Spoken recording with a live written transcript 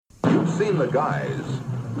You've seen the guys.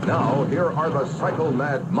 Now, here are the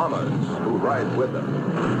cycle-mad mamas who ride with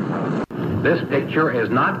them. This picture is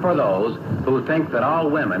not for those who think that all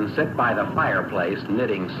women sit by the fireplace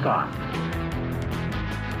knitting socks.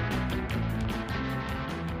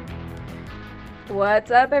 What's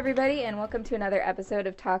up, everybody, and welcome to another episode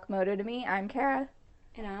of Talk Moto to Me. I'm Kara.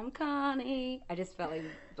 And I'm Connie. I just felt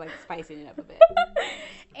like spicing it up a bit.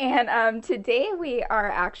 And today we are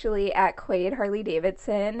actually at Quaid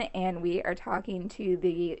Harley-Davidson, and we are talking to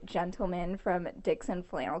the gentleman from Dixon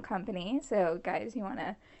Flannel Company. So, guys, you want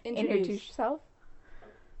to introduce yourself?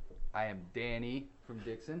 I am Danny from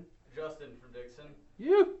Dixon. Justin from Dixon.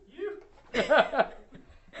 You.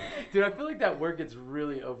 Dude, I feel like that word gets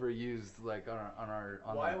really overused, like on our.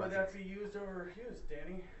 Why would that be used or overused,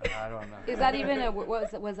 Danny? I don't know. Is that even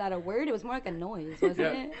was that a word? It was more like a noise, wasn't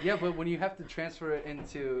it? Yeah, but when you have to transfer it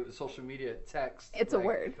into social media text, It's a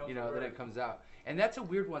word. You know, then it comes out, and that's a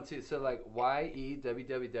weird one too. So like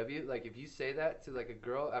YEWWW, like if you say that to like a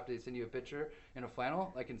girl after they send you a picture in a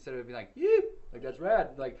flannel, like instead of being like "ew," like that's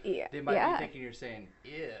rad, like they might be thinking you're saying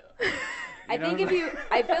 "ew." I think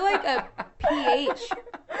I feel like a PH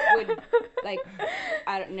would, like,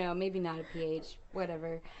 I don't know, maybe not a PH,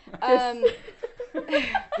 whatever.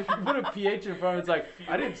 If you put a PH in front, it's like,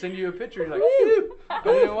 I didn't send you a picture. You're like, "Ew." I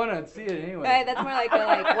didn't want to see it anyway. Right, that's more like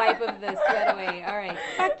a wipe of the sweat away. All right,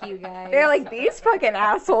 fuck you guys. They're like, these fucking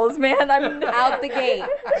assholes, man. I'm out the gate,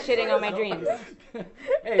 shitting on my dreams.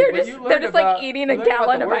 Hey, they're just like eating a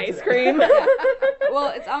gallon of ice cream.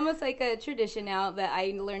 Well, it's almost like a tradition now that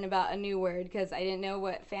I learn about a new word because I didn't know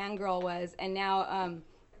what fangirl was, and now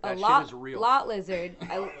a lot lizard,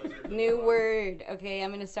 new word. Okay,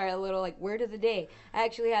 I'm gonna start a little like word of the day. I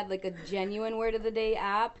actually had like a genuine word of the day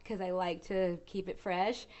app because I like to keep it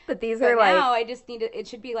fresh. But these are like now I just need it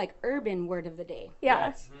should be like urban word of the day.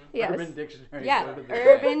 Yes. Urban dictionary. Yeah, word of the day.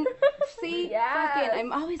 urban. See, fucking,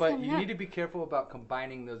 I'm always. But you need to be careful about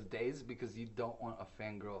combining those days because you don't want a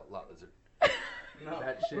fangirl lot lizard. No.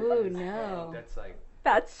 That shit. Ooh, no. That's like.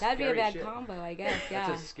 that'd be a bad shit. combo, I guess. Yeah.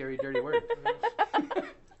 That's a scary, dirty word.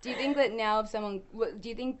 Do you think that now do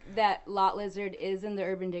you think that lot lizard is in the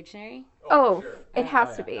Urban Dictionary? Oh, Sure. it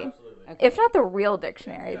has to be. Absolutely. Okay. If not the real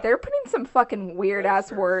dictionary, Yeah. they're putting some fucking weird ass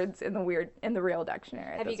Sure. words in the real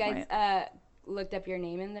dictionary. Have you guys looked up your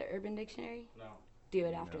name in the Urban Dictionary? No. Do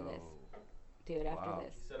it after this. Do it after Wow.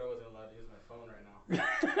 this. He said I wasn't allowed to use my phone right now.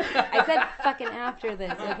 I said fucking after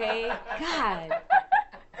this, okay? God.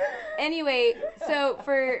 Anyway, so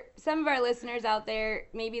for some of our listeners out there,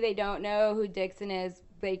 maybe they don't know who Dixon is.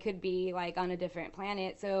 They could be like on a different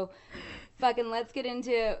planet. So fucking let's get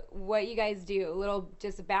into what you guys do. A little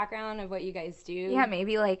just a background of what you guys do. Yeah,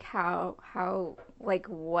 maybe like how like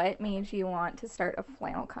what made you want to start a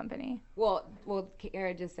flannel company? Well,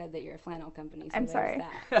 Kara just said that you're a flannel company. So I'm there's sorry.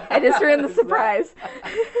 that. I just ruined the surprise.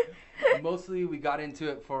 Mostly we got into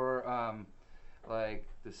it for like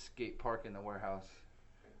the skate park in the warehouse,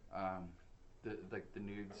 the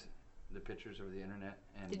nudes, the pictures over the internet.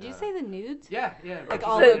 And, Did you say the nudes? Yeah. Like pictures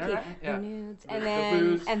all of the internet, yeah. nudes The and then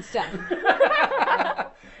booze. and stuff.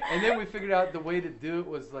 And then we figured out the way to do it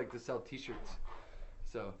was like to sell T-shirts.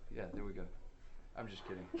 So yeah, there we go. I'm just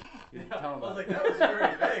kidding. You didn't tell I them was that. like, that was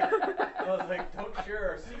very vague. I was like, don't share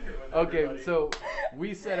our secret with Okay, everybody. so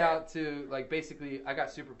we set out to like basically. I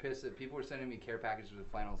got super pissed that people were sending me care packages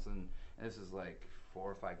with flannels, and this is like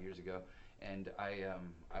 4 or 5 years ago. And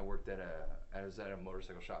I worked at I was at a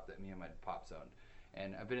motorcycle shop that me and my pops owned,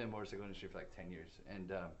 and I've been in the motorcycle industry for like 10 years.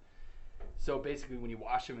 And so basically, when you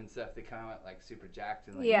wash them and stuff, they come out like super jacked,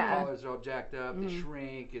 and like the collars are all jacked up. They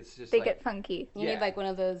shrink. It's just They like, get funky. You need like one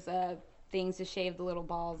of those things to shave the little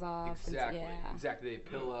balls off. Exactly. Yeah. Exactly. They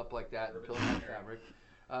pill up like that, pill up the fabric.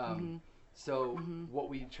 So what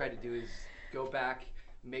we try to do is go back,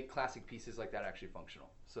 make classic pieces like that actually functional.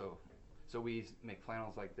 So we make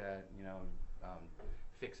flannels like that, you know,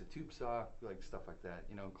 fix a tube sock, like stuff like that.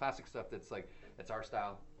 You know, classic stuff that's our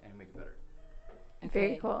style and make it better.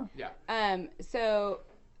 Very cool. Yeah. So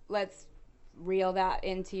let's reel that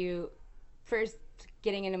into first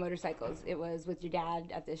getting into motorcycles. It was with your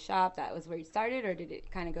dad at this shop. That was where you started, or did it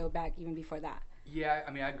kind of go back even before that? Yeah,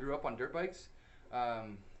 I mean, I grew up on dirt bikes.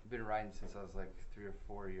 Been riding since I was like 3 or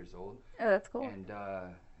 4 years old. Oh, that's cool.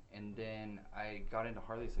 And then I got into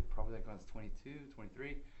Harleys probably when I was 22,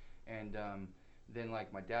 23. And then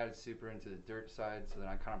like my dad is super into the dirt side, so then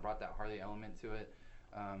I kind of brought that Harley element to it.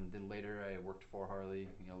 Then later I worked for Harley,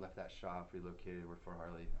 left that shop, relocated, worked for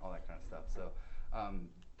Harley, all that kind of stuff. So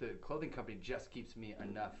the clothing company just keeps me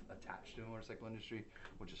enough attached to the motorcycle industry,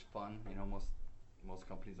 which is fun. Most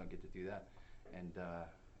companies don't get to do that. And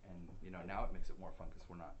now it makes it more fun because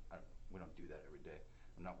we don't do that every day.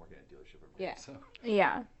 I'm not working at a dealership every Yeah. day. So.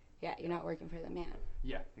 Yeah. Yeah, you're not working for the man.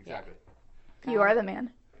 Yeah, exactly. You are the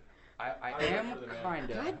man. I am kind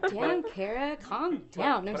of. God damn, Kara, calm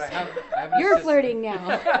down. But I have an You're assistant. flirting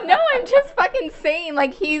now. No, I'm just fucking saying,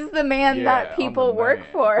 like, he's the man that people work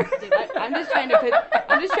for. Dude, I'm just trying to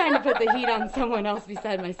put the heat on someone else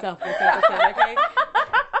beside myself this episode, okay?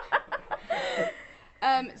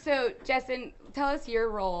 So Justin, tell us your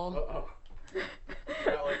role. Uh-oh.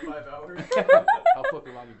 Got like 5 hours. How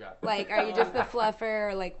fucking long you got? Like, are you just the fluffer,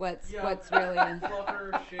 or like what's really?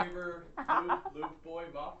 Fluffer, shaver, lube boy,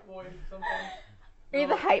 mop boy, sometimes. Are you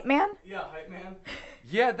the hype man? Yeah, hype man.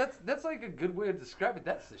 Yeah, that's like a good way to describe it.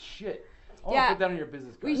 That's the shit. I want Yeah. to put that on your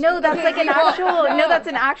business card. No, that's like an actual. No, that's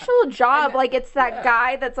an actual job. And- Like it's that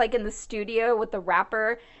guy that's like in the studio with the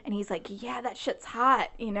rapper, and he's like, "Yeah, that shit's hot,"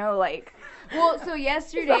 you know, like. Well, so The hype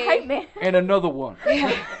yesterday, man. And another one.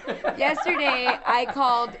 yesterday I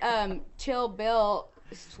called Chill Bill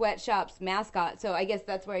Sweatshop's mascot. So I guess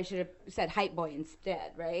that's where I should have said hype boy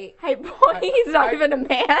instead, right? Hype boy. He's not hype- even a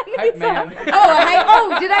man. Hype man.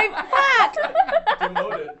 Did I? Fuck.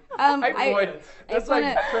 Demoted. Hype boy. I That's just like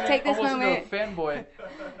want to turning take this almost moment. into a fanboy.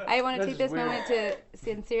 I want to That's take this weird. moment to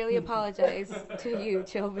sincerely apologize to you,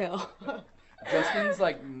 Chill Bill. Justin's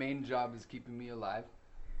like main job is keeping me alive.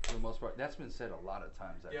 For the most part, that's been said a lot of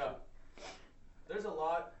times. Actually. Yeah. There's a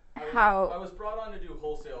lot. I was brought on to do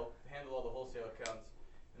wholesale, handle all the wholesale accounts,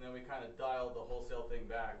 and then we kind of dialed the wholesale thing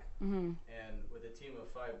back. Mm-hmm. And with a team of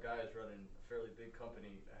 5 guys running a fairly big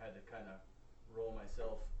company, I had to kind of roll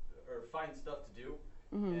myself or find stuff to do,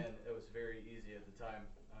 and it was very easy at the time.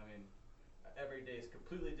 I mean, every day is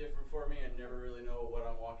completely different for me. I never really know what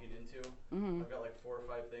I'm walking into. I've got like 4 or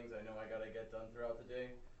 5 things I know I gotta get done throughout the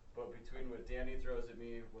day. But between what Danny throws at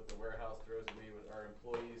me, what the warehouse throws at me, with our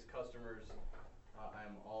employees, customers,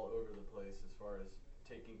 I'm all over the place as far as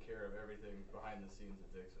taking care of everything behind the scenes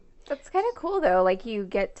at Dixon. That's kind of cool though. Like you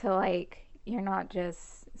get to like, you're not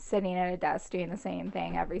just sitting at a desk doing the same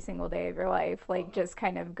thing every single day of your life. Like just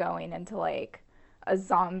kind of going into like a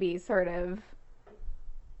zombie sort of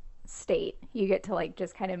state. You get to like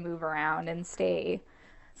just kind of move around and stay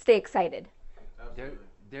excited. Absolutely.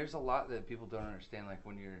 There's a lot that people don't understand. Like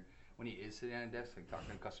when he is sitting at a desk, like talking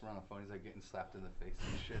to a customer on the phone, he's like getting slapped in the face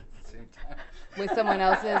and shit at the same time. With someone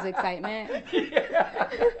else's excitement.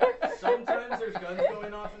 Sometimes there's guns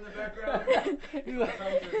going off in the background. He's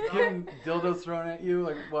like getting dildos thrown at you,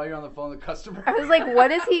 like while you're on the phone with the customer. I was like, what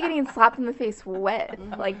is he getting slapped in the face with?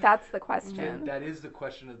 Like that's the question. That is the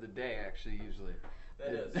question of the day, actually, usually.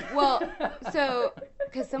 That is. Well, so,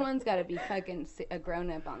 because someone's got to be fucking a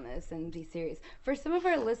grown-up on this and be serious. For some of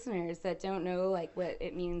our listeners that don't know, like, what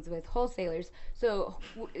it means with wholesalers, so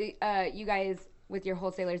you guys, with your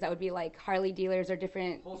wholesalers, that would be like Harley dealers or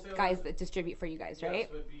different Wholesalers, guys that distribute for you guys, right?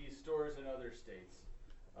 Yes, would be stores in other states.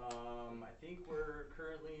 I think we're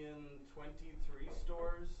currently in 23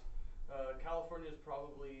 stores. California's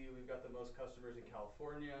probably, we've got the most customers in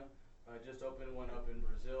California. Just opened one up in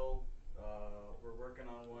Brazil. We're working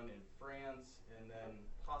on one in France, and then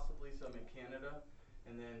possibly some in Canada,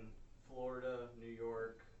 and then Florida, New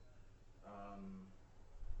York.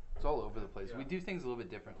 It's all over the place. Yeah. We do things a little bit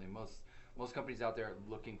differently. Most companies out there are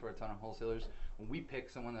looking for a ton of wholesalers. When we pick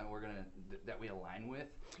someone that that we align with,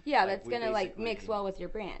 Yeah, like, that's we going to, like, basically- mix well with your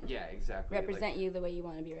brand. yeah, exactly. Represent Like, you the way you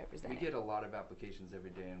want to be we represented. get a lot of applications every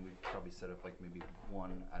day, and we probably set up like maybe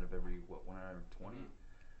one out of every 120,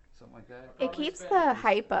 something like that. It keeps the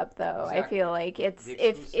hype up though. I Exactly. feel like it's The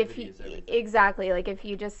if exclusivity you is everything. exactly like if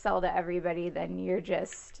you just sell to everybody, then you're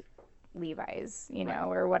just Levi's, you know,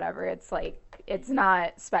 Right. or whatever. It's like it's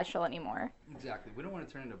not special anymore. Exactly. We don't want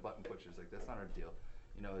to turn into button pushers. Like that's not our deal.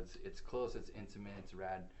 You know, it's close, it's intimate, it's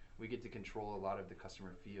rad. We get to control a lot of the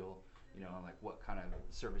customer feel. You know, and like what kind of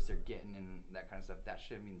service they're getting and that kind of stuff. That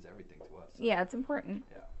shit means everything to us. Yeah, it's important.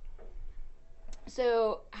 Yeah.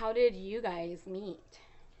 So, how did you guys meet?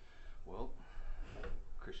 Well,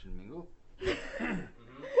 Christian Mingle. We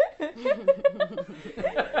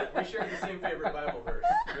shared the same favorite Bible verse.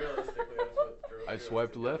 Realistically, that's what drove I us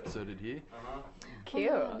swiped together. left, so did he. Uh-huh.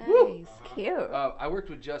 Cute. Oh, nice. Cute. I worked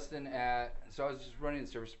with Justin so I was just running the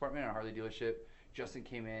service department at a Harley dealership. Justin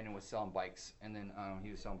came in and was selling bikes, and then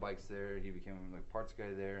he was selling bikes there. He became like parts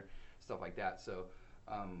guy there, stuff like that. So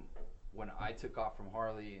when I took off from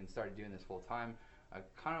Harley and started doing this full time, I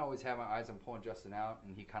kind of always had my eyes on pulling Justin out,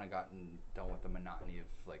 and he kind of gotten done with the monotony of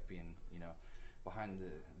like being, you know, behind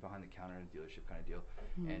the counter in a dealership kind of deal.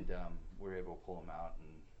 And we were able to pull him out,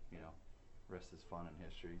 and you know, rest is fun and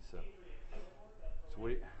history. So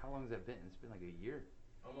how long has that been? It's been like a year.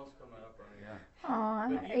 Almost coming up on it. Yeah. Aw,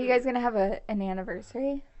 But are you guys gonna have an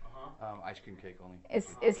anniversary? Uh-huh. Ice cream cake only.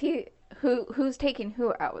 Is he who's taking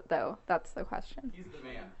who out though? That's the question. He's the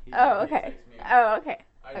man. Okay. Oh, okay.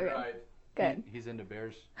 I Okay. drive. Good. He's into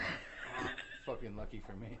bears. Fucking lucky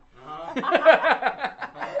for me. Oh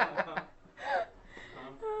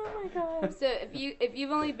my god. So if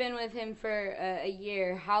you've only been with him for a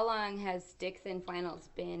year, how long has Dixon Flannels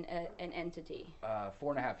been an entity?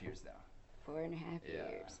 4.5 years now. 4.5 Yeah.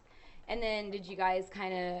 years. And then did you guys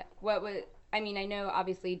kind of I know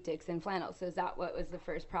obviously Dixon Flannels. So is that what was the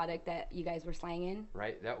first product that you guys were slanging?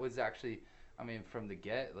 Right. That was actually, from the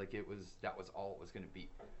get, like that was all it was going to be.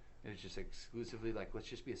 It was just exclusively like, let's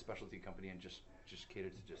just be a specialty company and just cater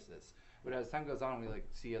to just this. But as time goes on, we like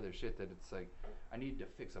see other shit that it's like, I need to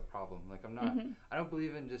fix a problem. Like I'm not, I don't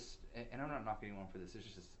believe in just, and I'm not knocking anyone for this. It's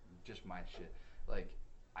just my shit. Like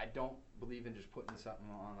I don't believe in just putting something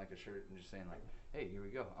on like a shirt and just saying like, hey, here we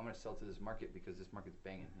go. I'm gonna sell to this market because this market's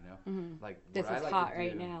banging. Like This what is I like hot to do,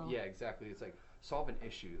 right now. Yeah, exactly. It's like solve an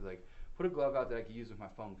issue. Like put a glove out that I can use with my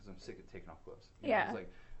phone because I'm sick of taking off gloves. You know, Yeah. it's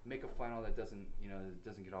like make a flannel that doesn't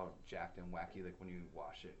get all jacked and wacky like when you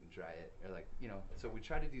wash it and dry it, or like so we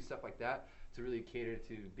try to do stuff like that to really cater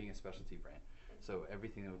to being a specialty brand. So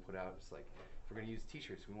everything that we put out is like, if we're gonna use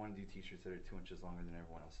t-shirts, we want to do t-shirts that are 2 inches longer than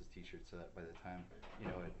everyone else's t-shirts, so that by the time it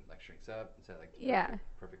like shrinks up, it's at like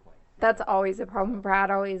perfect length. That's always a problem. Brad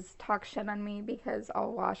always talks shit on me because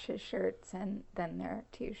I'll wash his shirts and then they're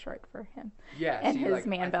too short for him. Yeah, and see, his like,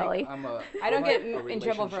 man I belly. I don't get in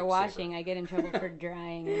trouble for relationship washing. saver. I get in trouble for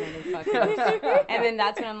drying, motherfuckers. And then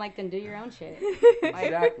that's when I'm like, then do your own shit.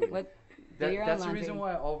 Exactly. Do your own That's the laundry. reason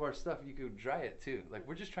why all of our stuff, you could dry it too. Like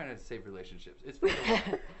we're just trying to save relationships. It's for the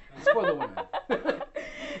women. It's for the women.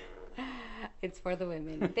 It's for the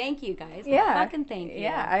women. Thank you guys. Yeah. Fucking thank you.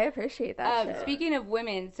 Yeah, I appreciate that shit. Speaking of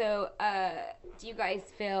women, so do you guys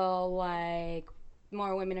feel like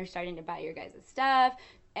more women are starting to buy your guys' stuff?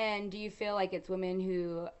 And do you feel like it's women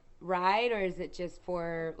who ride, or is it just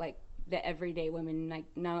for like the everyday women, like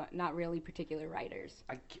not really particular riders?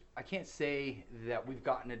 I can't say that we've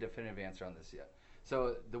gotten a definitive answer on this yet.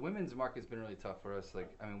 So the women's market's been really tough for us.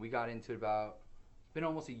 Like, we got into it been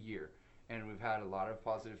almost a year, and we've had a lot of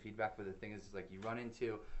positive feedback. But the thing is like, you run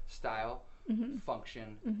into style,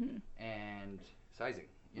 function, and sizing.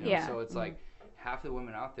 Yeah. So it's like half the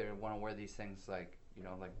women out there want to wear these things like,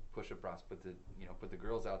 like push-up bras, put the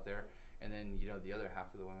girls out there. And then, the other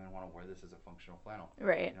half of the women want to wear this as a functional flannel.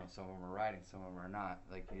 Right. Some of them are riding, some of them are not.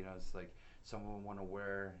 Like, it's like some of them want to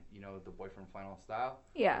wear, the boyfriend flannel style.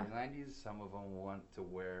 Yeah. In the 90s, some of them want to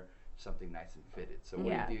wear something nice and fitted. So what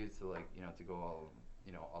Yeah. do you do to like, to go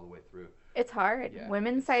all the way through? It's hard. Yeah.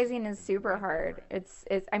 Women's sizing is super hard. Right.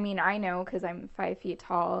 It's. I mean, I know because I'm 5 feet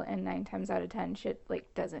tall, and 9 times out of 10, shit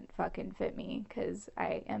like doesn't fucking fit me because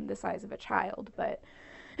I am the size of a child. But,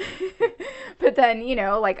 but then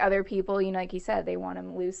like other people, like you said, they want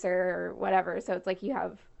them looser or whatever. So it's like you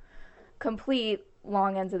have complete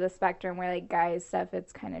long ends of the spectrum where like guys stuff,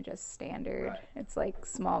 it's kind of just standard. Right. It's like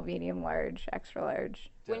small, medium, large, extra large.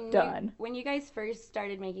 When you guys first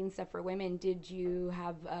started making stuff for women, did you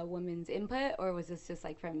have women's input, or was this just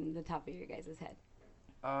like from the top of your guys' head?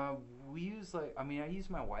 We use I use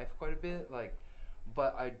my wife quite a bit, like,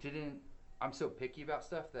 but I'm so picky about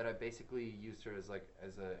stuff that I basically used her as a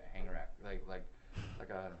hanger rack, like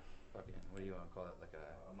a fucking, what do you want to call it, like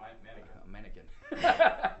a mannequin.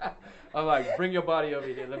 I'm like, bring your body over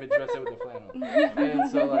here, let me dress it with the flannel. And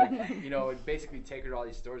so like, basically take her to all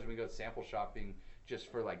these stores and we go sample shopping just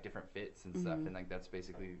for like different fits and stuff, and like that's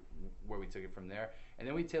basically where we took it from there. And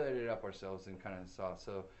then we tailored it up ourselves and kind of saw.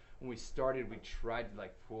 So when we started, we tried to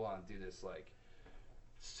like full on do this like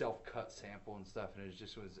self-cut sample and stuff, and it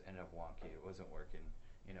just ended up wonky. It wasn't working,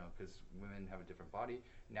 because women have a different body.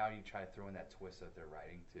 Now you try to throw in that twist that they're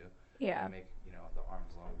riding too. Yeah. And make the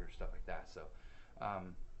arms longer, stuff like that. So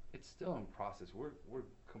it's still in process. We're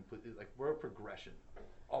completely like, we're a progression,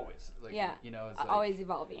 always. Like, Yeah. It's like, always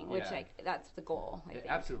evolving, which Yeah. like that's the goal. I think.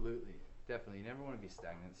 Absolutely, definitely. You never want to be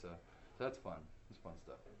stagnant. So that's fun. It's fun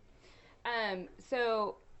stuff.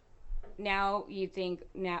 So now you think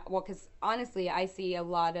because honestly, I see a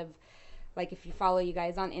lot of, like, if you follow you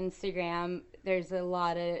guys on Instagram, there's a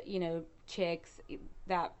lot of, chicks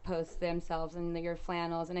that post themselves in your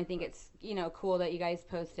flannels. And I think it's, cool that you guys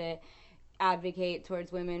post it, advocate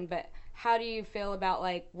towards women. But how do you feel about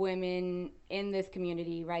like women in this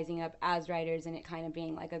community rising up as riders and it kind of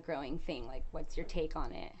being like a growing thing? Like, what's your take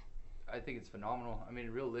on it? I think it's phenomenal. I mean,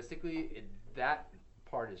 realistically, that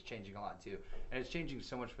part is changing a lot too, and it's changing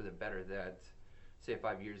so much for the better that, say,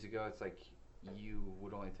 5 years ago, it's like you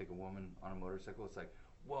would only take a woman on a motorcycle. It's like,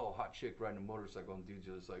 whoa, hot chick riding a motorcycle, and dudes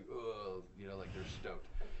are just like, oh, like they're stoked.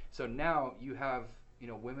 So now you have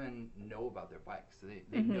women know about their bikes. They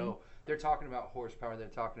know, they're talking about horsepower. They're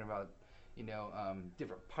talking about,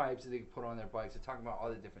 different pipes that they can put on their bikes. They're talking about all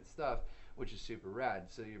the different stuff, which is super rad.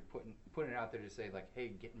 So you're putting it out there to say, like, hey,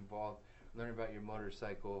 get involved, learn about your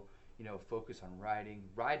motorcycle, focus on riding,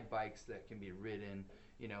 ride bikes that can be ridden,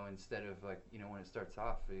 instead of, like, when it starts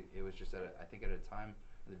off, it was just I think at a time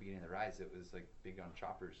at the beginning of the rides, it was like big on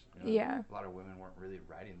choppers. Yeah. A lot of women weren't really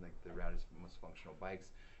riding like the raddest, most functional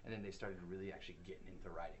bikes, and then they started really actually getting into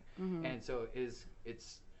riding. And so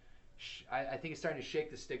I think it's starting to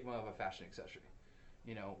shake the stigma of a fashion accessory.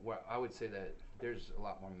 Where I would say that there's a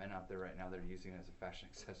lot more men out there right now that are using it as a fashion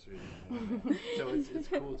accessory than women. So it's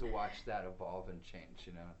cool to watch that evolve and change,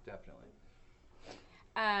 definitely.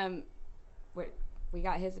 We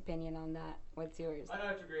got his opinion on that. What's yours? I don't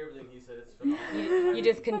have to agree with everything he said. It's phenomenal. You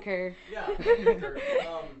just concur. Yeah, I concur.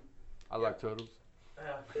 I like turtles.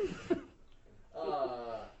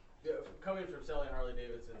 Coming from selling Harley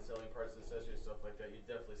Davidson, selling parts and accessories, stuff like that, you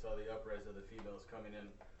definitely saw the uprise of the females coming in,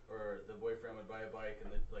 or the boyfriend would buy a bike,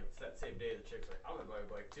 and that same day the chick's like, I'm gonna buy a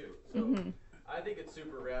bike too. So I think it's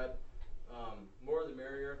super rad. More the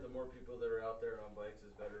merrier. The more people that are out there on bikes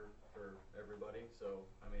is better for everybody. So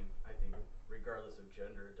I think regardless of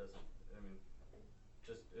gender, it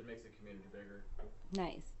makes the community bigger.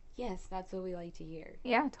 Nice. Yes, that's what we like to hear.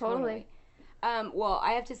 Yeah, totally. Well,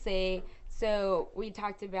 I have to say, so we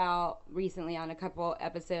talked about recently on a couple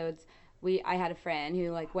episodes, I had a friend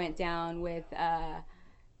who went down with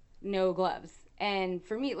no gloves. And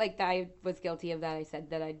for me, I was guilty of that. I said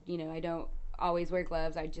that I don't always wear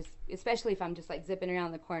gloves. I just, especially if I'm just zipping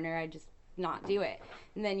around the corner, I just not do it.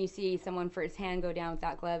 And then you see someone firsthand go down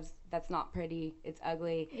without gloves. That's not pretty. It's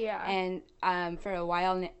ugly. Yeah. And for a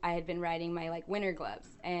while, I had been riding my winter gloves,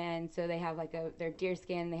 and so they have they're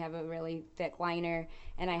deerskin. They have a really thick liner,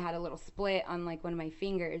 and I had a little split on one of my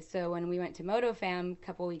fingers. So when we went to MotoFam a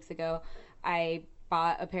couple weeks ago, I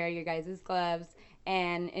bought a pair of your guys' gloves,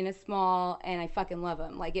 and in a small, and I fucking love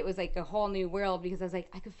them. It was a whole new world, because I was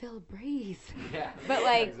I could feel a breeze. Yeah. But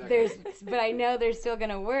exactly. But I know they're still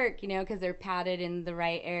gonna work, because they're padded in the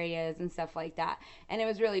right areas and stuff like that. And it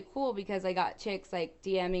was really cool, because I got chicks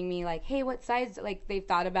DMing me hey, what size? They've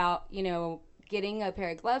thought about getting a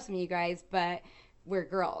pair of gloves from you guys, but we're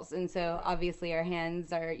girls, and so obviously our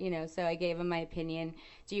hands are, so I gave them my opinion.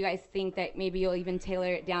 Do you guys think that maybe you'll even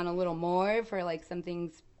tailor it down a little more for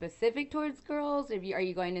something specific towards girls? Are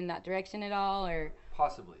you going in that direction at all, or?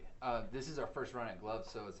 Possibly. This is our first run at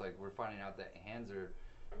gloves, so it's we're finding out that hands are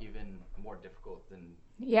even more difficult than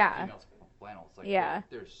female flannels.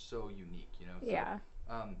 They're so unique, So, yeah.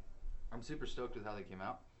 I'm super stoked with how they came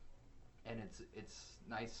out, and it's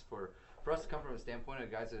nice for us to come from a standpoint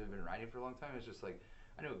of guys that have been riding for a long time. It's just I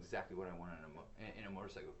know exactly what I want in a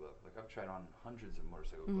motorcycle glove. I've tried on hundreds of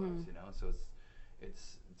motorcycle gloves, so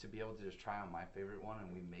it's to be able to just try on my favorite one,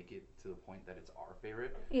 and we make it to the point that it's our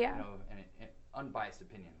favorite. Yeah. And unbiased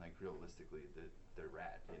opinion, realistically, they're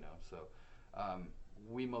rad, So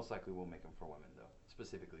we most likely will make them for women, though,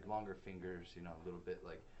 specifically longer fingers, a little bit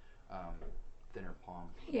thinner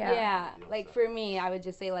palm. Yeah. For me, I would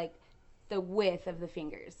just say the width of the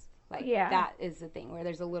fingers. That is the thing where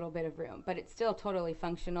there's a little bit of room, but it's still totally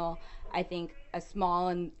functional. I think a small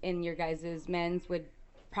in your guys' men's would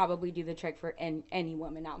probably do the trick for any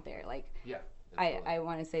woman out there. Yeah. I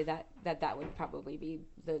want to say that would probably be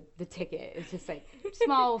the ticket. It's just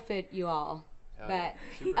small will fit you all. Hell but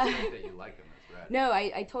yeah. Super stoked that you like them. That's rad. No,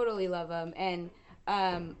 I totally love them. And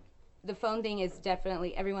the phone thing is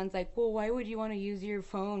definitely, everyone's well, why would you want to use your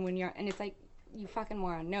phone when you're, and it's you fucking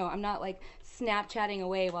moron. No, I'm not Snapchatting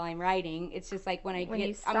away while I'm riding. It's just when I'm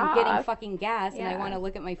getting fucking gas and I want to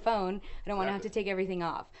look at my phone. I don't want to have to take everything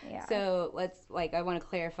off. Yeah. So let's I want to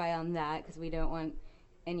clarify on that, because we don't want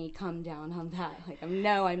any come down on that. I'm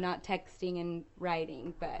not texting and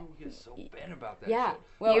riding, but People get so bent about that. yeah. Shit.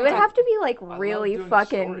 Well, you would have to be I really love doing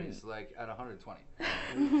fucking stories, at 120.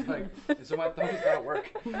 So my thumb's gotta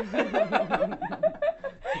work.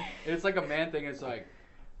 It's a man thing. It's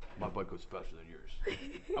my bike goes faster than yours.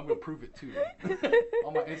 I'm gonna prove it too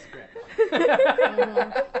on my Instagram.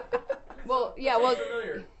 Well, yeah, well,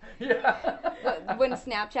 yeah. when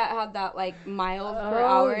Snapchat had that miles per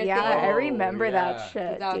hour thing. Yeah, I Oh, remember yeah. that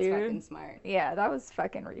shit, That was dude. fucking smart. Yeah, that was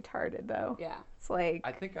fucking retarded though. Yeah. It's I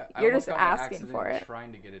think I you're almost just got in an asking accident for it.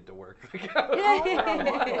 trying to get it to work.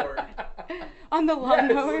 On the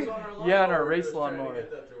lawnmower. Yeah, on our race lawnmower.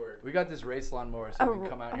 We got this race lawnmower, so we can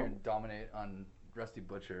come out here and dominate on Rusty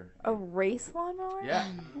Butcher. A race lawnmower? Yeah.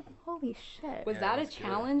 Holy shit. Was Yeah, that a it's good.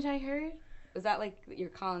 challenge I heard? Was that like you're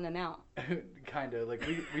calling them out? Kind of. Like,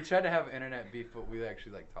 we tried to have internet beef, but we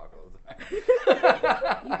actually, like, talk all the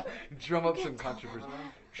time. Drum up some controversy.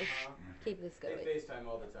 Keep this going. They FaceTime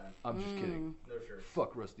all the time. I'm just kidding. No shirt.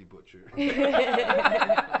 Fuck Rusty Butcher.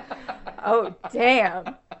 Oh,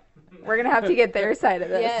 damn. We're going to have to get their side of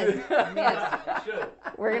this. Yes.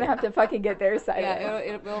 We're going to have to fucking get their side of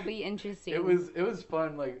it. It will be interesting. It was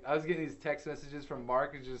fun. Like, I was getting these text messages from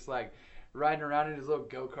Mark, who's just like riding around in his little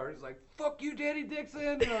go-kart. He's like, "Fuck you, Danny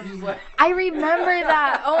Dixon." And I was just like, I remember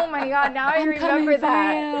that. Oh my god, now I remember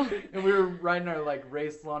that. And we were riding our like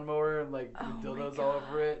race lawnmower and like the dildos all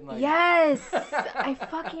over it. And, like, Yes, I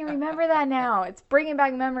fucking remember that now. It's bringing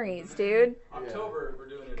back memories, dude. October, we're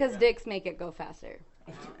doing it. Because dicks make it go faster.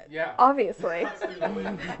 Yeah. Obviously.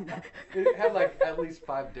 It had like at least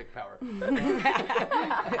 5 dick power.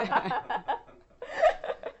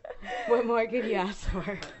 What more could you ask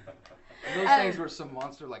for? And those things were some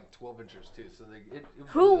monster like 12 inches too. So it was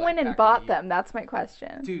Who really, like, went and back bought in them? That's my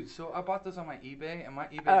question. Dude, so I bought those on my eBay, and my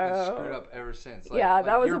eBay's been screwed up ever since. Like, Yeah, like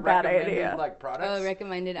that was your a bad recommended, idea. Like, products,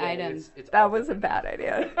 Recommended items. It's That all was a different. bad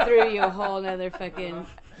idea. Threw you a whole nother fucking...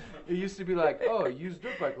 It used to be like, oh, use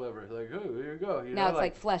dirt bike lever. Like, oh, here you go. You Now know, it's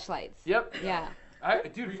like fleshlights. Yep. Yeah.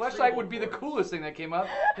 Dude, flashlight would be the coolest thing that came up.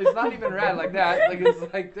 It's not even rad like that. Like,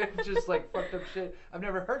 it's like, they're just like fucked up shit I've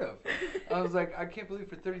never heard of. I was like, I can't believe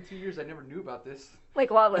for 32 years I never knew about this. Like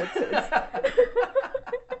Lawlitzes.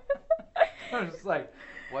 I was just like,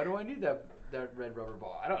 why do I need that red rubber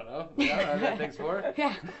ball? I don't know. I don't know what that thing's for.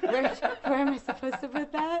 Yeah. Where am I supposed to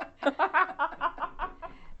put that?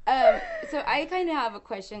 So I kind of have a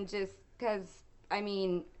question just because, I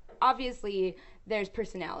mean, obviously there's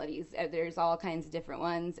personalities. There's all kinds of different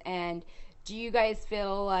ones. And do you guys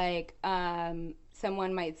feel like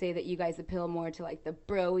someone might say that you guys appeal more to like the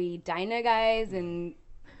bro-y Dyna guys and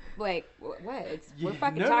like what? We're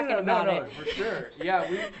fucking talking about it. No, for sure. Yeah,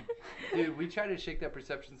 we try to shake that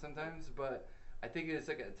perception sometimes, but I think it's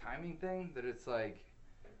like a timing thing that it's like,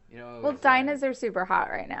 you know. Well, Dynas are super hot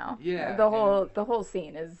right now. Yeah. The whole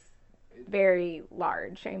scene is very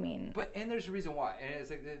large. I mean. And there's a reason why. And it's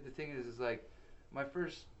like the thing is like my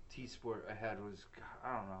first T-Sport I had was,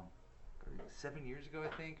 I don't know, 7 years ago I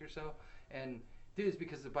think or so. And dude, it's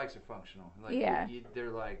because the bikes are functional. Like, yeah.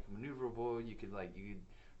 They're like maneuverable. You could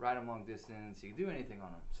ride them long distance. You can do anything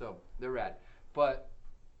on them. So they're rad. But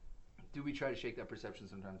do we try to shake that perception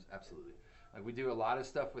sometimes? Absolutely. Like we do a lot of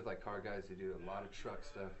stuff with like car guys. We do a lot of truck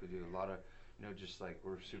stuff. We do a lot of, just like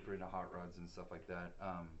we're super into hot rods and stuff like that.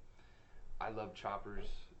 I love choppers.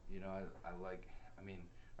 I mean,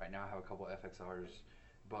 right now I have a couple FXRs,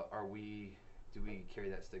 but do we carry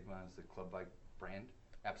that stigma as the club bike brand?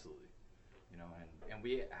 Absolutely. And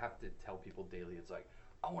we have to tell people daily, it's like,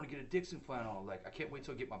 I want to get a Dixon flannel. Like, I can't wait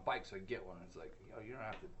till I get my bike so I can get one. It's like, you don't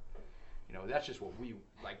have to, that's just what we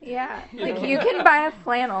like. Yeah, like you can buy a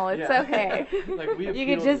flannel. It's okay. Like you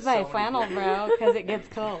can just buy a flannel, bro, because it gets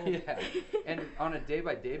cold. Yeah, and on a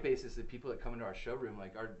day-by-day basis, the people that come into our showroom,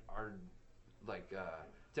 like our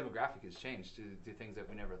demographic has changed to things that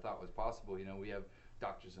we never thought was possible. We have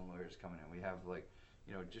doctors and lawyers coming in. We have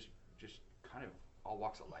just kind of all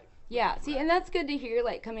walks of life. Yeah, see, and that's good to hear,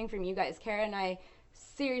 like, coming from you guys. Kara and I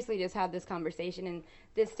seriously just had this conversation, and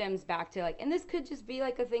this stems back to, like, and this could just be,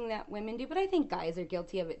 like, a thing that women do, but I think guys are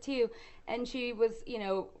guilty of it, too. And she was,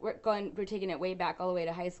 we're taking it way back all the way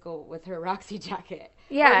to high school with her Roxy jacket.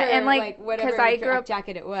 Yeah, her, and, like, whatever I grew up,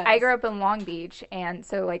 jacket it was. I grew up in Long Beach, and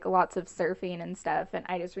so, like, lots of surfing and stuff, and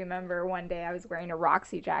I just remember one day I was wearing a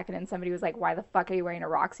Roxy jacket, and somebody was like, why the fuck are you wearing a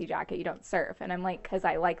Roxy jacket? You don't surf. And I'm like, because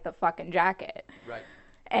I like the fucking jacket. Right.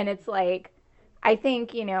 And it's like, I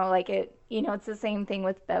think, it's the same thing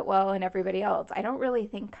with Bitwell and everybody else. I don't really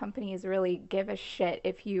think companies really give a shit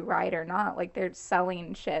if you ride or not. Like, they're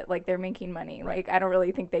selling shit. Like, they're making money. Right. Like, I don't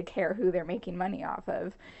really think they care who they're making money off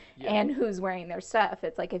of and who's wearing their stuff.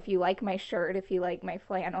 It's like, if you like my shirt, if you like my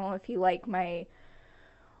flannel, if you like my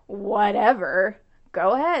whatever,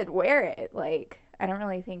 go ahead, wear it. Like, I don't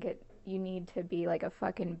really think you need to be, like, a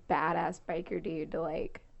fucking badass biker dude to,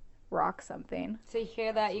 like, rock something. So you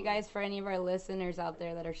hear that, you guys, for any of our listeners out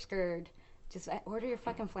there that are scared, just order your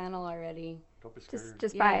fucking flannel already. Don't be scared.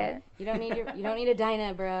 Just buy it. You don't need a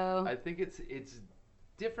Dyna, bro. I think it's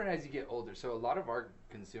different as you get older. So a lot of our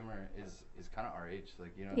consumer is kind of our age,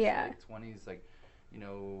 like like 20s, like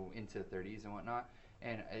into 30s and whatnot.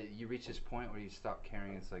 And you reach this point where you stop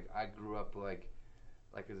caring. It's like I grew up like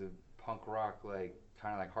as a punk rock, like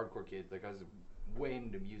kind of like hardcore kid. Like I was way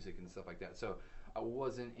into music and stuff like that. So I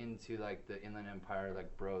wasn't into like the Inland Empire,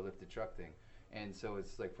 like bro lift the truck thing. And so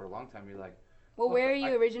it's like for a long time you're like, well, where are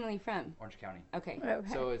you originally from? Orange County. Okay.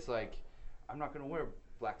 So it's like I'm not going to wear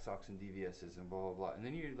black socks and DVS's and blah, blah, blah. And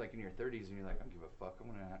then you're like in your 30s and you're like, I don't give a fuck. I'm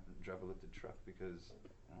going to drive a lifted truck because...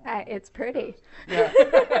 It's pretty. Yeah.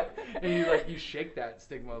 And you shake that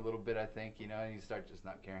stigma a little bit, I think, and you start just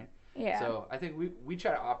not caring. Yeah. So I think we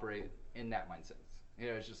try to operate in that mindset.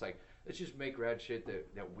 It's just like, let's just make rad shit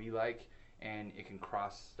that we like, and it can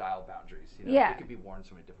cross style boundaries. Yeah. It could be worn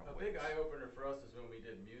so many different ways. A big eye opener for us is when we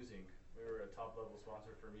did Musing. We were a top level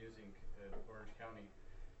sponsor for Musing in Orange County,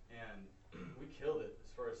 and we killed it as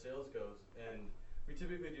far as sales goes. And we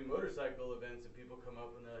typically do motorcycle events, and people come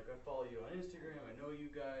up and they're like, I follow you on Instagram, I know you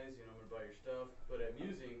guys, I'm going to buy your stuff. But at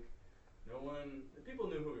Musing, the people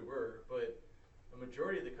knew who we were, but a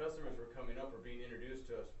majority of the customers were coming up or being introduced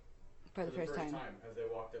to us for the first time as they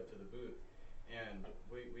walked up to the booth. And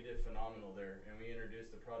we did phenomenal there, and we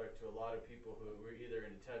introduced the product to a lot of people who were either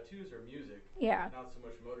into tattoos or music, not so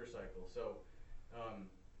much motorcycle. So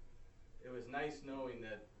it was nice knowing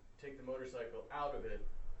that take the motorcycle out of it,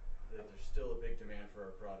 that there's still a big demand for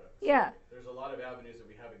our product. Yeah. So there's a lot of avenues that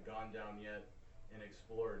we haven't gone down yet and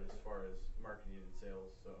explored as far as marketing and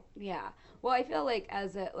sales. So yeah, well, I feel like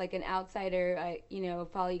as an outsider, I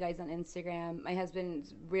follow you guys on Instagram. My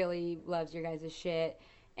husband really loves your guys' shit,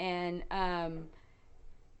 and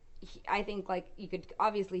I think you could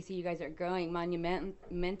obviously see you guys are growing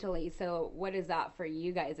monumentally. So what is that for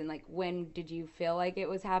you guys? And when did you feel like it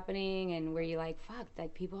was happening? And were you like, fuck,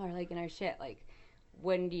 people are liking our shit?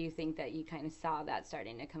 When do you think that you kind of saw that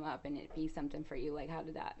starting to come up and it be something for you? How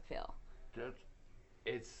did that feel?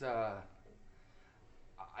 It's I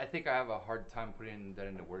think I have a hard time putting that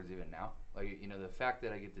into words even now. The fact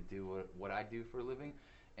that I get to do what I do for a living,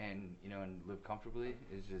 and and live comfortably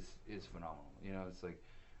is phenomenal. It's like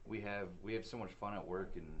we have so much fun at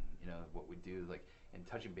work, and what we do, and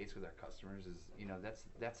touching base with our customers is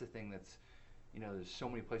that's the thing that's there's so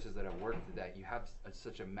many places that I worked that you have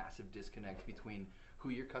such a massive disconnect between who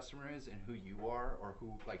your customer is and who you are, or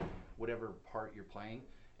who whatever part you're playing.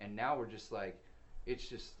 And now we're just it's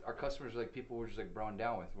just our customers are people we're just broing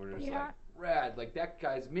down with. We're just rad, that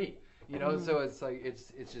guy's me, So it's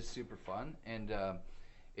it's just super fun, and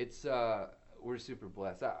we're super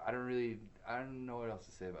blessed. I don't know what else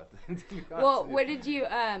to say about that. Well, what did you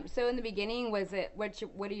so in the beginning, was it what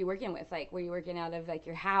are you working with? Were you working out of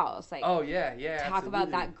your house? Oh yeah, talk absolutely.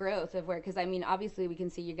 About that growth of where, because obviously we can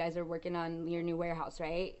see you guys are working on your new warehouse,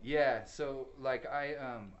 right? Yeah, so I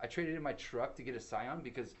traded in my truck to get a Scion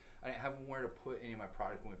because I didn't have where to put any of my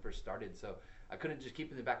product when we first started, so I couldn't just keep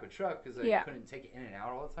it in the back of a truck because I couldn't take it in and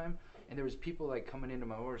out all the time. And there was people coming into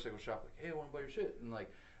my motorcycle shop hey, I want to buy your shit, and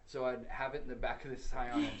so I'd have it in the back of the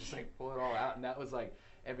Scion and just pull it all out, and that was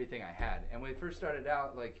everything I had. And when we first started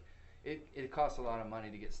out, it cost a lot of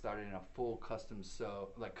money to get started in a full custom sew,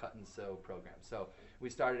 cut and sew program. So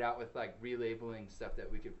we started out with relabeling stuff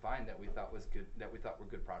that we could find that we thought was good, that we thought were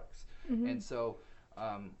good products. Mm-hmm. And so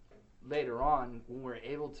later on, when we were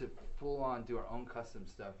able to full on do our own custom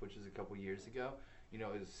stuff, which was a couple years ago, it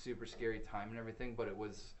was a super scary time and everything, but it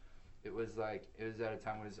was at a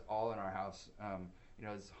time when it was all in our house.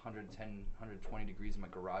 It's 110, 120 degrees in my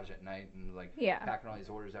garage at night, and packing all these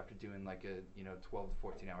orders after doing a 12 to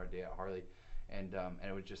 14 hour day at Harley, and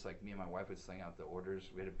it was just me and my wife would sling out the orders.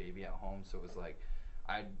 We had a baby at home, so it was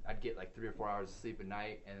I'd get 3 or 4 hours of sleep a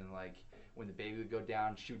night, and when the baby would go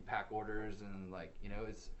down, she'd pack orders, and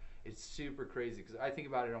it's super crazy because I think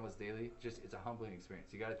about it almost daily. It's a humbling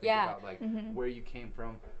experience. You got to think about where you came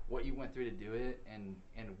from, what you went through to do it, and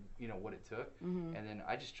what it took. Mm-hmm. And then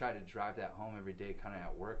I just try to drive that home every day, kind of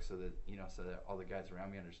at work, so that so that all the guys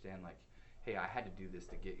around me understand hey, I had to do this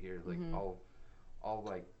to get here. Mm-hmm. I'll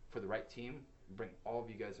for the right team, bring all of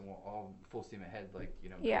you guys and all full steam ahead, go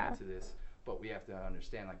into this. But we have to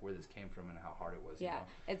understand where this came from and how hard it was. Yeah,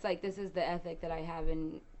 it's this is the ethic that I have,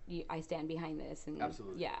 and I stand behind this. And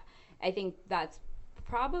absolutely. Yeah, I think that's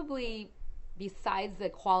probably, besides the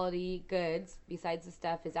quality goods, besides the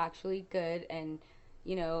stuff is actually good and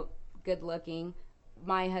good looking.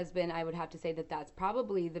 My husband, I would have to say that's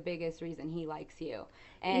probably the biggest reason he likes you.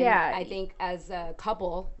 And I think as a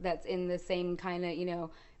couple that's in the same kind of,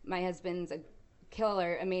 my husband's a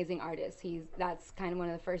killer, amazing artist. That's kind of one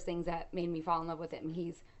of the first things that made me fall in love with him.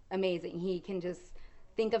 He's amazing. He can just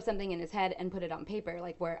think of something in his head and put it on paper,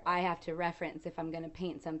 where I have to reference if I'm going to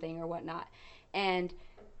paint something or whatnot.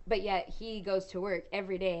 But yet he goes to work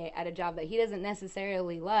every day at a job that he doesn't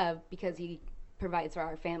necessarily love because he provides for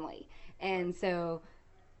our family. And so,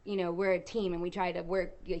 we're a team, and we try to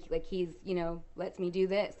work he's, lets me do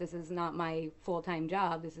this. This is not my full-time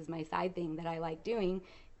job. This is my side thing that I like doing.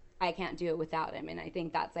 I can't do it without him. And I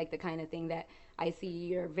think that's the kind of thing that I see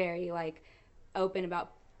you're very open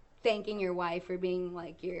about thanking your wife for being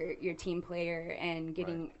like your team player and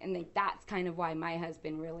getting and like that's kind of why my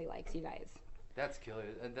husband really likes you guys. That's killer,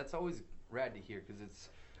 and that's always rad to hear because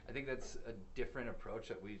I think that's a different approach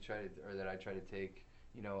that I try to take,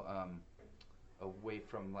 away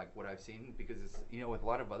from like what I've seen, because it's, with a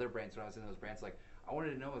lot of other brands, when I was in those brands, like I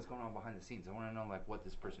wanted to know what's going on behind the scenes. I want to know like what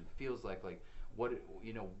this person feels like what,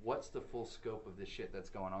 what's the full scope of this shit that's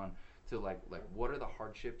going on, to like what are the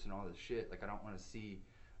hardships and all this shit. Like I don't want to see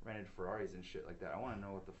rented Ferraris and shit like that. I want to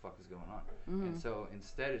know what the fuck is going on. And so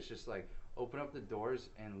instead it's just like open up the doors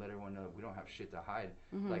and let everyone know we don't have shit to hide.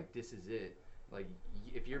 Like this is it. Like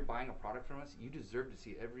if you're buying a product from us, you deserve to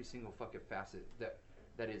see every single fucking facet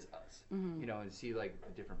that is us. And see like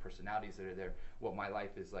the different personalities that are there, what my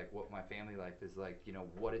life is like, what my family life is like,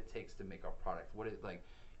 what it takes to make our product, what it like,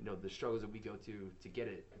 the struggles that we go to get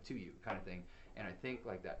it to you, kind of thing. And I think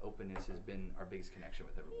like that openness has been our biggest connection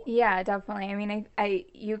with everyone. Yeah, definitely. I mean,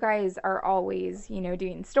 you guys are always,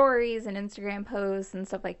 doing stories and Instagram posts and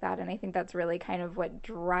stuff like that. And I think that's really kind of what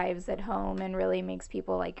drives it home and really makes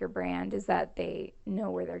people like your brand, is that they know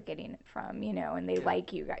where they're getting it from, and they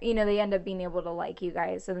like you guys. They end up being able to like you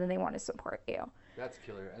guys, so then they want to support you. That's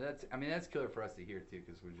killer. And that's killer for us to hear too,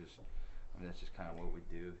 because that's just kind of what we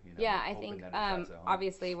do. Yeah, I think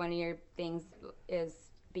obviously one of your things is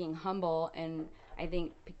being humble, and I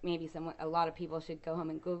think maybe a lot of people should go home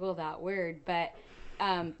and Google that word, but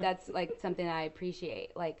that's like something I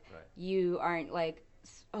appreciate. Like you aren't like,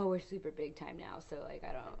 oh, we're super big time now, so like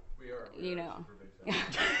I don't. We are super big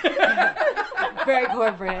time. Very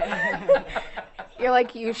corporate. You're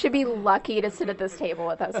like, you should be lucky to sit at this table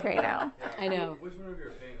with us right now. I know. Which one of you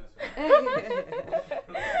are famous?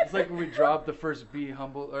 It's like when we dropped the first Be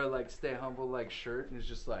Humble or like Stay Humble like shirt, and it's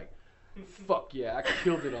just like, fuck yeah, I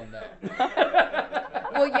killed it on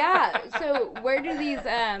that. Well, yeah. So where do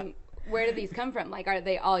these come from? Like, are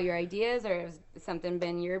they all your ideas, or has something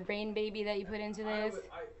been your brain baby that you put into this?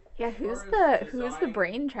 Who's the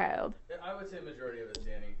brainchild? I would say majority of it's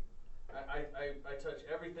Danny. I touch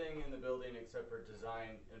everything in the building except for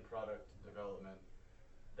design and product development.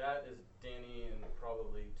 That is Danny and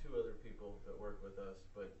probably 2 other people that work with us,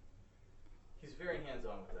 but he's very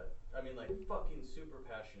hands-on with that. I mean, like, fucking super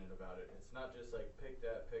passionate about it. It's not just like, pick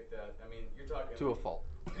that. I mean, you're talking to a fault.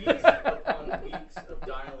 Weeks upon weeks of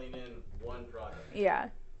dialing in one product. Yeah.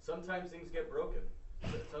 Sometimes things get broken.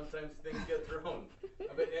 Sometimes things get thrown.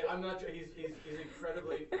 But I'm not sure. He's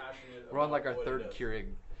incredibly passionate. We're on like our 3rd Keurig.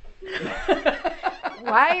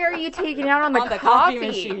 Why are you taking out on the coffee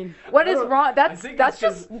machine? What is wrong? That's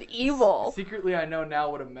just evil. Secretly, I know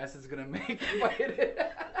now what a mess is gonna make if I hit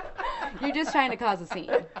it. You're just trying to cause a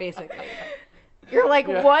scene, basically. You're like,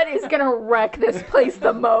 what is gonna wreck this place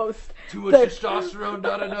the most? Too much testosterone,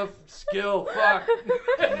 not enough skill. Fuck.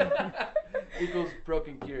 Equals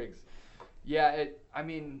broken Keurigs. Yeah, I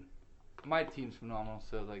mean, my team's phenomenal.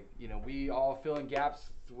 So like, we all fill in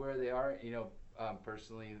gaps to where they are.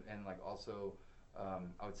 Personally, and like also,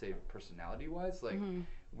 I would say personality-wise, like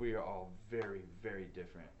we are all very, very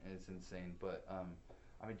different, and it's insane. But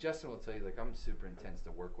I mean, Justin will tell you, like, I'm super intense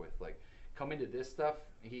to work with. Like, coming to this stuff,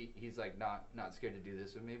 he's like not scared to do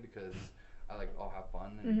this with me, because I like I'll have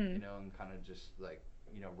fun and and kind of just like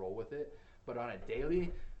roll with it. But on a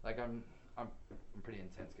daily, like I'm a pretty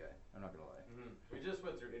intense guy. I'm not gonna lie. We just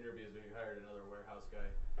went through interviews. We hired another warehouse guy,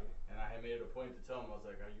 and I had made it a point to tell him, I was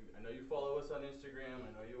like, I know you follow us on Instagram.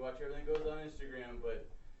 I know you watch everything that goes on Instagram, but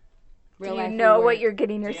do you know what you're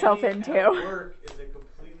getting yourself Danny into? At work is a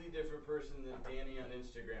completely different person than Danny on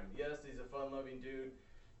Instagram. Yes, he's a fun-loving dude.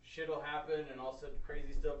 Shit'll happen, and all sorts of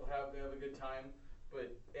crazy stuff will happen. We have a good time,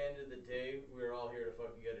 but end of the day, we're all here to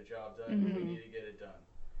fucking get a job done. And we need to get it done.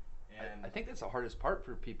 And I think that's the hardest part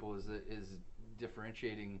for people is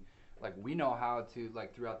differentiating. Like, we know how to,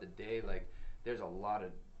 like, throughout the day, like, there's a lot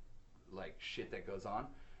of like shit that goes on,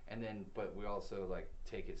 and then but we also like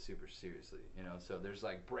take it super seriously, so there's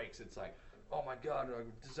like breaks. It's like, oh my god,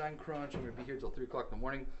 design crunch, I'm gonna be here till 3 o'clock in the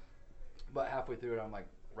morning, but halfway through it I'm like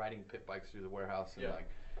riding pit bikes through the warehouse and like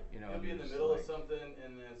you'll be in the middle of something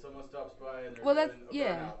and then someone stops by and they're that's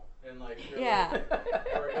burnout, and like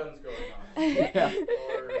or a gun's going Yeah.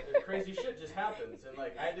 or crazy shit just happens, and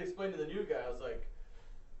like I had to explain to the new guy, I was like,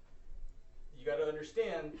 you got to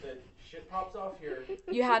understand that shit pops off here.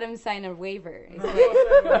 You had him sign a waiver. No,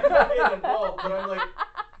 he's not getting involved, but I'm like,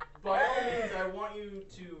 by all means, I want you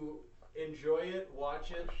to enjoy it,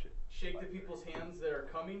 watch it, shake the people's hands that are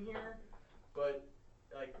coming here, but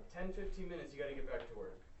like 10, 15 minutes, you got to get back to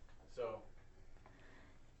work. So.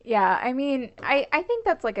 Yeah, I mean, I think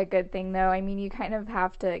that's like a good thing, though. I mean, you kind of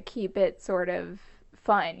have to keep it sort of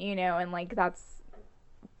fun, and like that's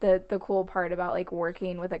the cool part about like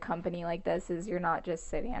working with a company like this is you're not just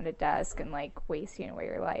sitting at a desk and like wasting away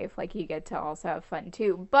your life. Like you get to also have fun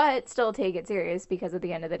too, but still take it serious because at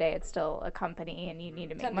the end of the day it's still a company and you need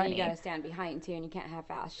to make money. You gotta stand behind too, and you can't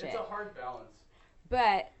half-ass shit. It's a hard balance.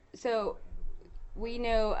 But so we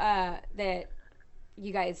know that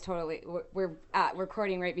you guys totally we're at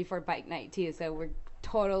recording right before bike night too, so we're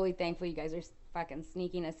totally thankful you guys are fucking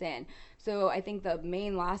sneaking us in. So I think the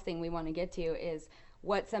main last thing we want to get to is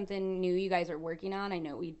what's something new you guys are working on. I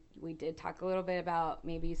know we did talk a little bit about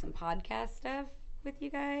maybe some podcast stuff with you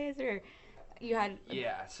guys, or you had.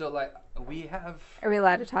 Yeah, so like we have. Are we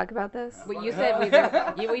allowed to talk about this? Well, you said we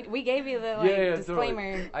gave you the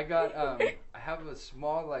disclaimer. Totally. I got I have a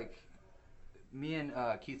small me and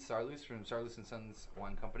Keith Sarloos from Sarloos and Sons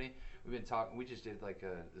Wine Company. We've been talking. We just did like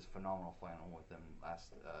this phenomenal flannel with them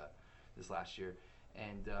this last year,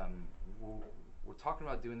 and we're talking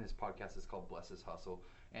about doing this podcast. It's called Bless His Hustle,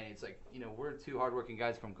 and it's like, we're two hardworking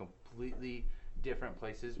guys from completely different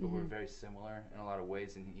places, but we're very similar in a lot of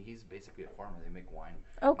ways. And he's basically a farmer. They make wine.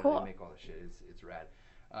 Oh, cool. They make all the shit. It's rad.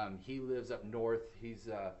 He lives up north. He's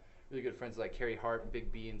really good friends like Carrie Hart and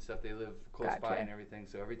Big B and stuff. They live close by and everything.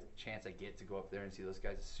 So every chance I get to go up there and see those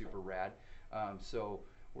guys is super rad. So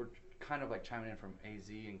we're kind of like chiming in from AZ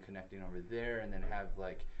and connecting over there, and then have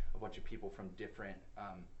like a bunch of people from different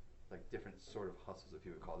different sort of hustles, if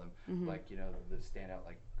you would call them, like the standout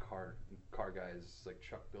like car guys, like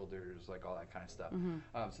truck builders, like all that kind of stuff.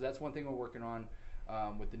 So that's one thing we're working on.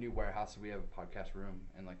 With the new warehouse, we have a podcast room,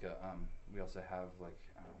 and like we also have like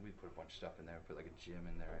we put a bunch of stuff in there, put like a gym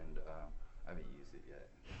in there, and I haven't used it yet.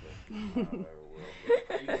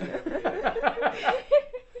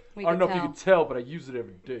 I don't know if you can tell, but I use it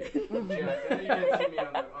every day. Yeah, I know you didn't see me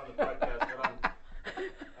on the podcast,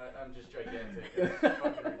 but I'm just gigantic. It's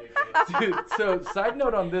fucking ridiculous. Dude, so side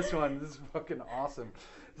note on this one, this is fucking awesome.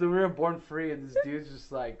 So we were Born Free, and this dude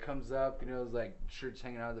just like comes up, his like shirt's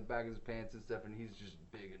hanging out of the back of his pants and stuff, and he's just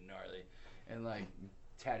big and gnarly, and like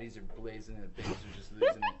tatties are blazing, and the babes are just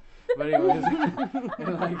losing it. But anyways,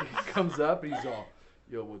 and like he comes up, and he's all,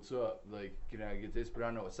 "Yo, what's up? Like, can I get this? But I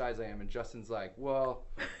don't know what size I am." And Justin's like, "Well,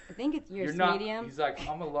 I think it's you're not medium." He's like,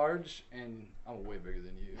 "I'm a large, and I'm way bigger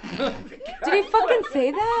than you." Did he fucking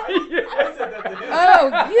say that? I said that to him. Oh,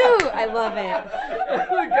 you! I love it.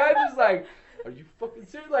 The guy just like, "Are you fucking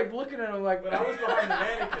serious?" Like looking at him like, But I was behind the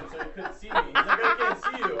mannequin, so he couldn't see me. He's like, "I can't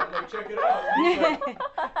see you." I'm like, "Check it out."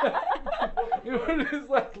 You were just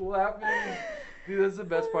like laughing. Dude, that's the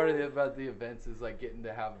best part about the events is like getting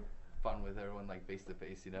to have fun with everyone like face to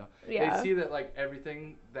face. Yeah. They see that like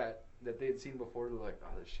everything that they had seen before. They're like, "Oh,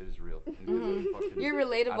 this shit is real." You're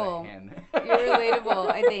relatable. Out of hand. You're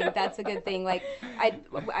relatable. I think that's a good thing. Like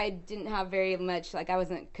I didn't have very much. Like I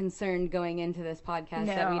wasn't concerned going into this podcast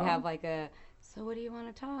that we'd have like a. So what do you want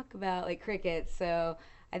to talk about? Like crickets. So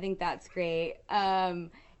I think that's great.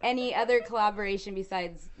 Any other collaboration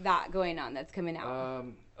besides that going on that's coming out?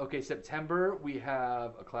 Okay, September we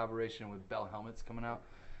have a collaboration with Bell Helmets coming out.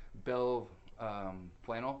 Bell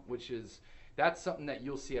Flannel, that's something that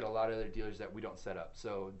you'll see at a lot of other dealers that we don't set up.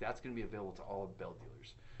 So that's going to be available to all of Bell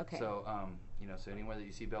dealers. Okay. So so anywhere that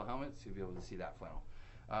you see Bell Helmets, you'll be able to see that flannel.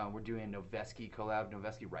 We're doing Noveski collab,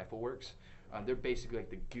 Noveski Rifle Works. They're basically like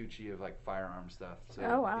the Gucci of like firearm stuff. So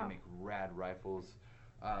they make rad rifles.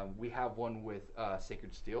 We have one with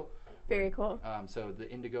Sacred Steel. Very cool. So the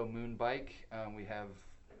Indigo Moon bike, we have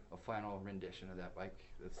a flannel rendition of that bike.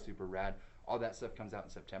 That's super rad. All that stuff comes out in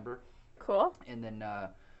September. Cool. And then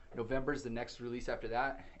November is the next release after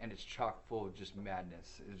that, and it's chock full of just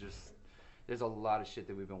madness. There's a lot of shit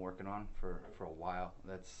that we've been working on for a while.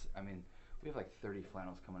 We have like 30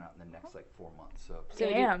 flannels coming out in the next like 4 months. So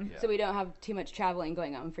Damn. So we don't have too much traveling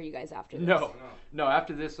going on for you guys after this. No.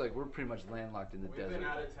 After this, like we're pretty much landlocked in the desert. We've been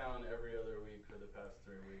out of town every other week for the past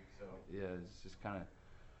 3 weeks. So yeah, it's just kind of,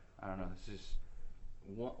 I don't know. It's just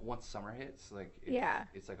once summer hits, like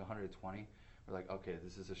it's like 120. We're like, okay,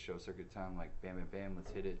 this is a show circuit time. Like bam, bam, bam,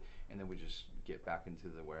 let's hit it, and then we just get back into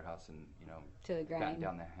the warehouse and to the grind, batten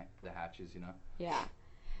down the hatches, Yeah.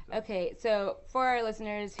 Okay, so for our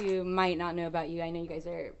listeners who might not know about you, I know you guys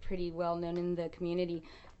are pretty well known in the community.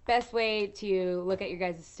 Best way to look at your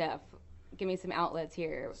guys' stuff. Give me some outlets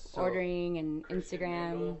here. Ordering and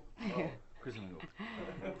Instagram. Christian Mingle.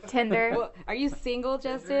 Tinder. Well, are you single,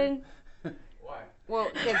 Justin? why? Well,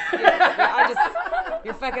 because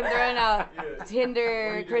you're fucking throwing out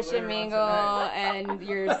Tinder, Christian Mingle, and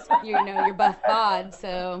your buff bod.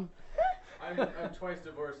 So I'm twice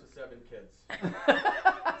divorced with 7 kids.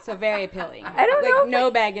 So very appealing. I don't know. No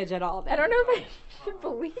baggage at all. Then. I don't know if I should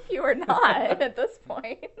believe you or not at this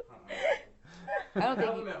point. I don't I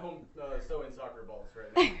have think them at home sewing soccer balls right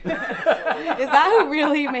So, is that who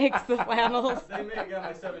really makes the flannels? They make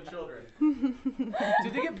my 7 children.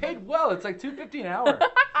 Dude, they get paid well. It's like $2.50 an hour.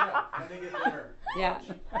 Yeah, and they get dinner. Yeah.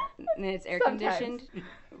 And it's air conditioned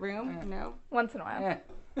room? No. Once in a while.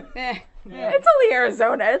 Eh. It's only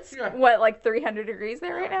Arizona. It's what, like 300 degrees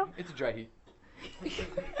there right now? It's a dry heat.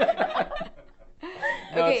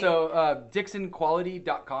 Okay. So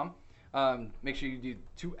DixonQuality.com. Make sure you do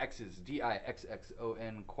 2 X's,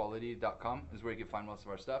 DIXXON quality.com is where you can find most of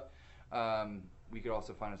our stuff. We could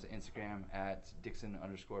also find us on Instagram at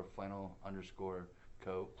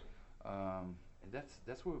Dixon_flannel_co.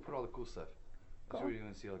 That's where we put all the cool stuff. That's where you're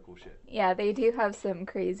going to see all the cool shit. Yeah, they do have some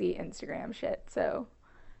crazy Instagram shit. So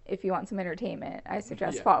if you want some entertainment, I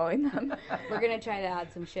suggest following them. We're going to try to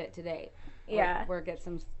add some shit today. Yeah. We'll get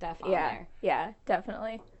some stuff on there. Yeah,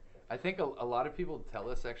 definitely. I think a lot of people tell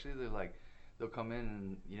us, actually, they're like, they'll come in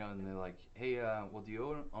and, and they're like, hey, well, do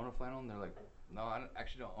you own a flannel? And they're like, no, I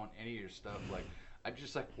actually don't own any of your stuff. Like, I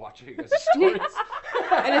just like watching you guys' stories.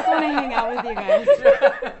 I just want to hang out with you guys.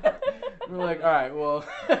 We're like, all right, well.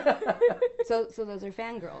 So those are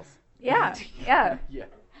fangirls. Yeah. Yeah.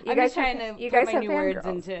 I'm just trying to put my new words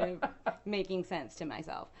into making sense to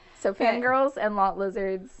myself. So fangirls and lot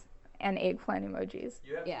lizards and eggplant emojis.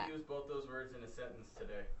 You have to use both those words in a sentence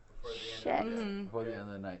today before the end of the day. Before the end of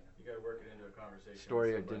the night. You got to work it into a conversation.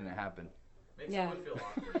 Story didn't happen. Makes someone feel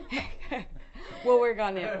awkward. We'll work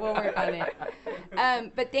on it.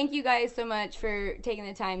 But thank you guys so much for taking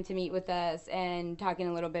the time to meet with us and talking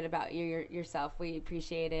a little bit about yourself. We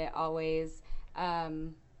appreciate it always.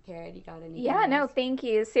 Kara, you got anything? Yeah, no, thank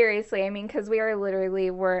you. Seriously, I mean, because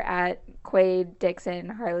we're at Quaid, Dixon,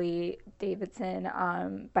 Harley Davidson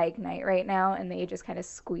bike night right now, and they just kind of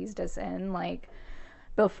squeezed us in like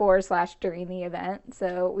before/during the event.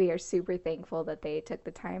 So we are super thankful that they took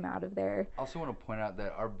the time out of their. I also want to point out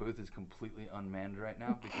that our booth is completely unmanned right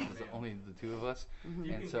now because it's only the 2 of us. If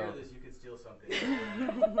you can hear this, you could steal something.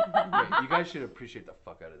 You guys should appreciate the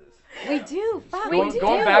fuck out of this. We do.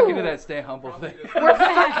 Going back into that stay humble thing.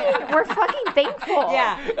 We're fucking thankful.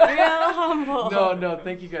 Yeah, real humble. No,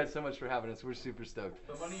 thank you guys so much for having us. We're super stoked.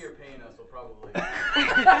 The money you're paying us will probably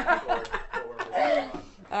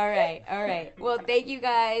All right. Well, thank you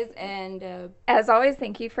guys, and as always,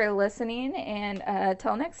 thank you for listening, and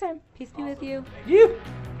till next time. Peace be with you. You.